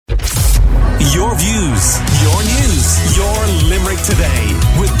your views, your news, your Limerick Today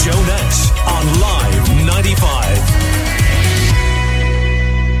with Joe Nash on Live 95.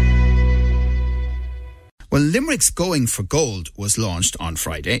 Well, Limerick's Going for Gold was launched on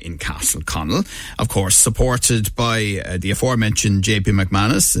Friday in Castleconnell, of course supported by the aforementioned JP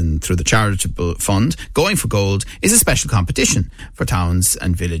McManus and through the charitable fund. Going for Gold is a special competition for towns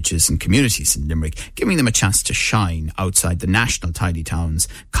and villages and communities in Limerick, giving them a chance to shine outside the national Tidy Towns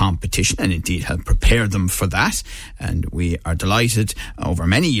competition and indeed help prepare them for that. And we are delighted over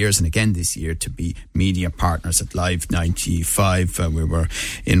many years and again this year to be media partners at Live 95. We were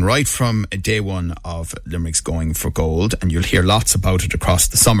in right from day one of Limerick's Going for Gold, and you'll hear lots about it across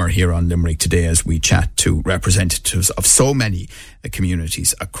the summer here on Limerick Today as we chat to representatives of so many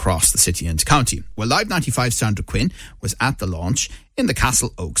communities across the city and county. Well, Live 95's Sandra Quinn was at the launch in the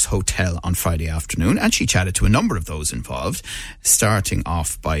Castle Oaks Hotel on Friday afternoon, and she chatted to a number of those involved, starting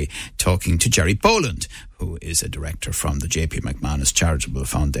off by talking to Jerry Boland, who is a director from the JP McManus Charitable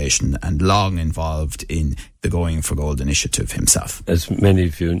Foundation and long involved in the Going for Gold initiative himself. As many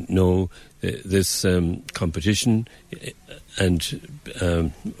of you know, this competition and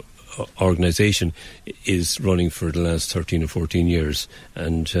organisation is running for the last 13 or 14 years,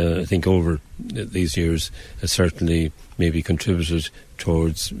 and I think over these years has certainly maybe contributed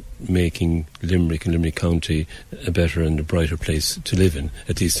towards making Limerick and Limerick County a better and a brighter place to live in.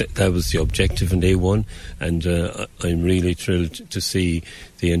 At least that was the objective on day one, and I'm really thrilled to see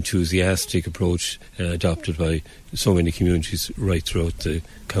the enthusiastic approach adopted by so many communities right throughout the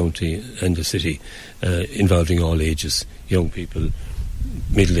county and the city, involving all ages, young people,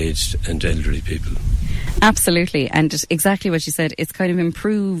 middle-aged and elderly people. Absolutely, and exactly what you said, it's kind of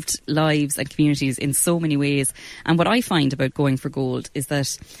improved lives and communities in so many ways. And what I find about Going for Gold is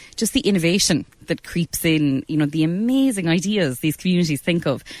that just the innovation that creeps in, you know, the amazing ideas these communities think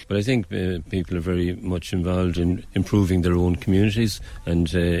of. But I think people are very much involved in improving their own communities, and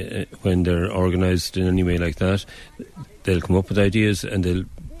when they're organised in any way like that, they'll come up with ideas and they'll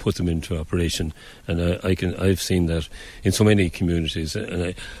put them into operation. And I've seen that in so many communities,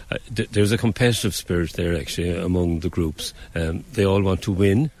 and there's a competitive spirit there actually among the groups. They all want to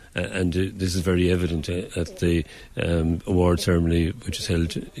win, and this is very evident at the award ceremony, which is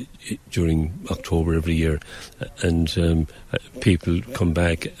held during October every year. And people come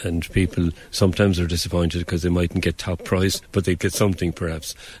back, and people sometimes are disappointed because they mightn't get top prize, but they get something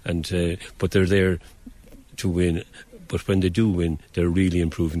perhaps. And but they're there to win. But when they do win, they're really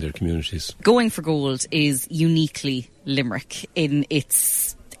improving their communities. Going for Gold is uniquely Limerick in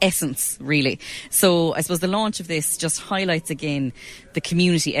its essence, really. So I suppose the launch of this just highlights again the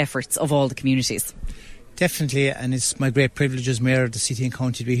community efforts of all the communities. Definitely, and it's my great privilege as Mayor of the City and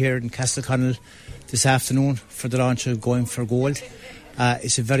County to be here in Castleconnell this afternoon for the launch of Going for Gold.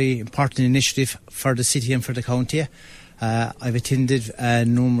 It's a very important initiative for the city and for the county. I've attended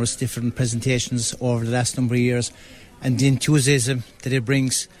numerous different presentations over the last number of years, and the enthusiasm that it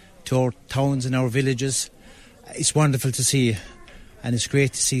brings to our towns and our villages, it's wonderful to see. And it's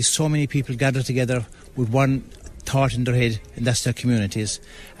great to see so many people gather together with one thought in their head, and that's their communities,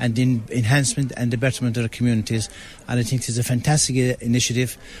 and the enhancement and the betterment of their communities. And I think it's a fantastic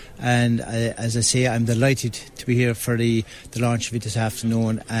initiative, and as I say, I'm delighted to be here for the launch of it this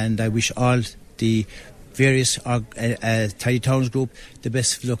afternoon, and I wish all the various Tidy Towns group the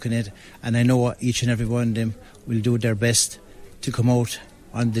best of luck in it, and I know each and every one of them will do their best to come out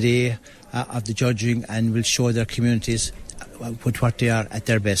on the day of the judging and will show their communities with what they are at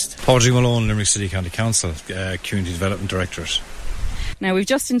their best. Padraig Malone, Limerick City County Council, Community Development Directorate. Now, we've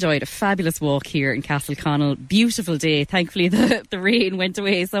just enjoyed a fabulous walk here in Castleconnell. Beautiful day. Thankfully, the rain went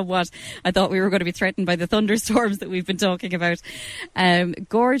away somewhat. I thought we were going to be threatened by the thunderstorms that we've been talking about.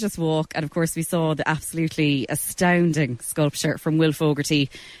 Gorgeous walk. And, of course, we saw the absolutely astounding sculpture from Will Fogarty,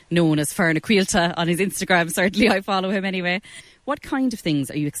 known as Ferna Quilta on his Instagram. Certainly, I follow him anyway. What kind of things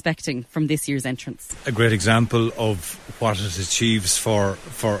are you expecting from this year's entrance? A great example of what it achieves for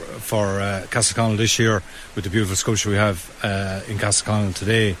Castleconnell this year with the beautiful sculpture we have in Castleconnell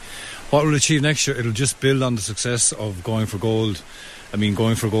today. What we'll achieve next year, it'll just build on the success of Going for Gold. I mean,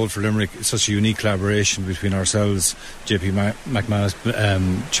 Going for Gold for Limerick is such a unique collaboration between ourselves, JP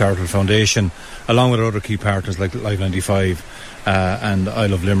McManus Charitable Foundation, along with our other key partners like Live 95 and I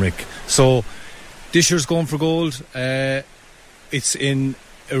Love Limerick. So this year's Going for Gold, it's in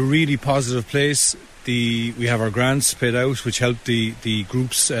a really positive place. We have our grants paid out, which help the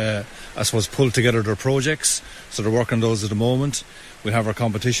groups, I suppose, pull together their projects. So they're working on those at the moment. We'll have our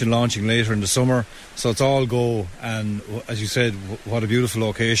competition launching later in the summer. So it's all go. And as you said, what a beautiful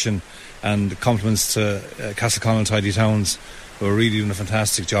location. And compliments to Castleconnell Tidy Towns who are really doing a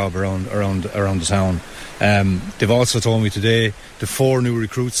fantastic job around the town. They've also told me today the 4 new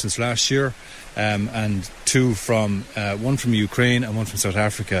recruits since last year, and 2 from one from Ukraine and 1 from South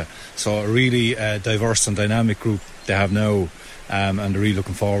Africa. So a really diverse and dynamic group they have now, and they're really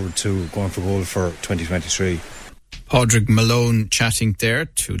looking forward to going for gold for 2023. Padraig Malone chatting there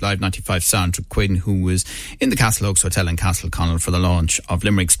to Live 95 Sandra Quinn, who was in the Castle Oaks Hotel in Castleconnell for the launch of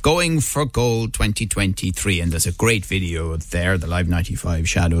Limerick's Going for Gold 2023. And there's a great video there. The Live 95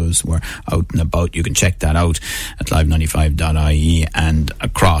 shadows were out and about. You can check that out at live95.ie and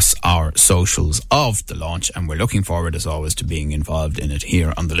across our socials of the launch. And we're looking forward, as always, to being involved in it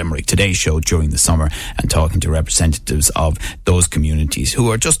here on the Limerick Today show during the summer and talking to representatives of those communities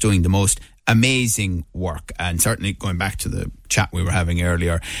who are just doing the most amazing work. And certainly, going back to the chat we were having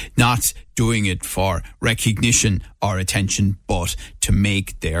earlier, not doing it for recognition or attention, but to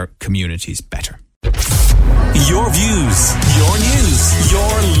make their communities better. Your views, your news,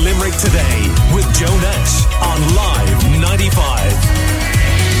 your Limerick Today with Joe Nash on Live 95.